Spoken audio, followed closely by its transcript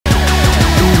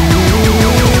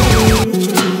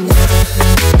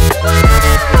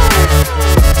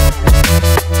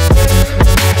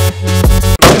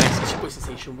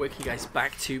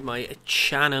back to my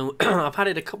channel. I've had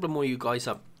a couple more of you guys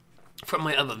up from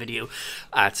my other video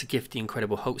to gift the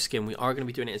Incredible Hulk skin. We are going to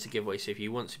be doing it as a giveaway, so if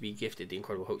you want to be gifted the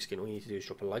Incredible Hulk skin, all you need to do is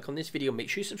drop a like on this video, make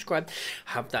sure you subscribe,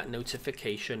 have that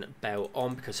notification bell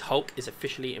on, because Hulk is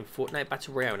officially in Fortnite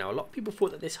Battle Royale. Now, a lot of people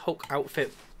thought that this Hulk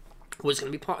outfit was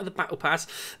going to be part of the Battle Pass,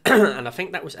 and I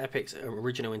think that was Epic's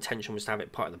original intention, was to have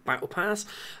it part of the Battle Pass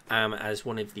as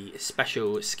one of the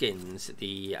special skins,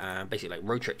 the basically like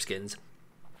road trip skins.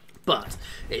 But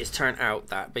it has turned out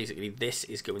that basically this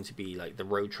is going to be like the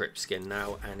road trip skin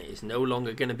now, and it is no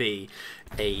longer going to be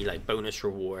a like bonus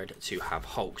reward to have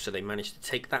Hulk. So they managed to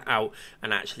take that out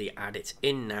and actually add it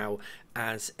in now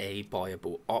as a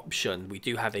buyable option. We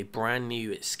do have a brand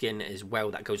new skin as well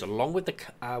that goes along with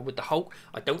the Hulk.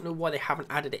 I don't know why they haven't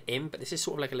added it in, but this is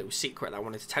sort of like a little secret that I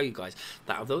wanted to tell you guys,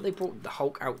 that although they brought the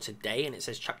Hulk out today and it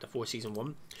says chapter 4 season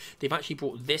 1, they've actually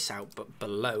brought this out but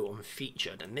below on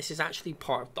featured, and this is actually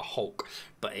part of the Hulk,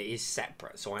 but it is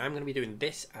separate. So I am going to be doing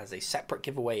this as a separate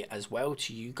giveaway as well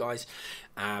to you guys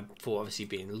for obviously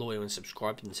being loyal and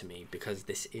subscribing to me, because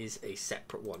this is a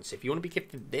separate one. So if you want to be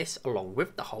gifted this along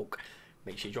with the Hulk,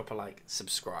 make sure you drop a like,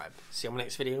 subscribe. See you on my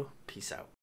next video. Peace out.